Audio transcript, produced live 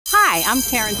Hi, I'm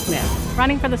Karen Smith,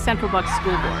 running for the Central Bucks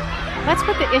School Board. Let's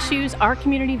put the issues our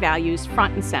community values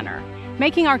front and center,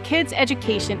 making our kids'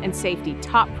 education and safety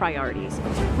top priorities,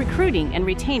 recruiting and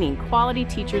retaining quality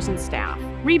teachers and staff,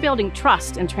 rebuilding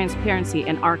trust and transparency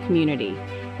in our community,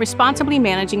 responsibly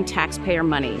managing taxpayer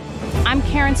money. I'm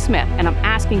Karen Smith, and I'm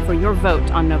asking for your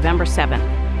vote on November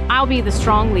 7th. I'll be the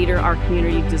strong leader our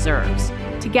community deserves.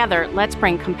 Together, let's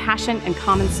bring compassion and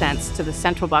common sense to the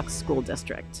Central Bucks School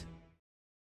District.